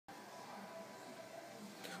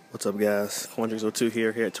What's up, guys? Toysrus here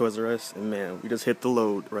at Toysrus, and man, we just hit the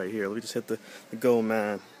load right here. We just hit the goal,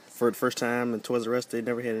 man. For the first time in Toysrus, they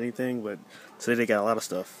never had anything, but today they got a lot of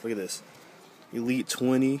stuff. Look at this: Elite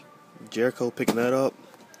 20, Jericho picking that up.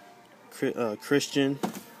 Christian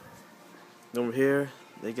over here.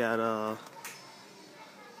 They've got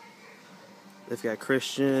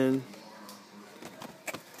Christian,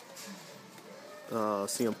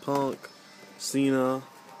 CM Punk, Cena.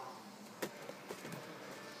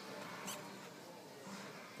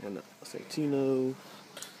 And Santino.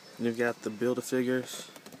 And you've got the Build-A-Figures.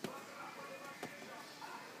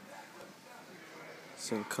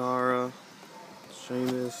 Sin Cara,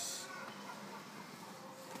 Sheamus,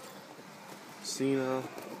 Cena.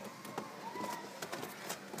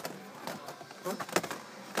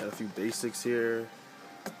 Got a few basics here.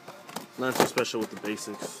 Not too special with the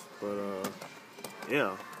basics, but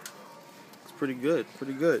yeah. It's pretty good,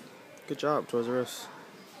 Good job, Toysrus.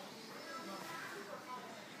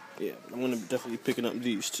 Yeah, I'm going to definitely be picking up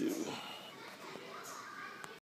these two.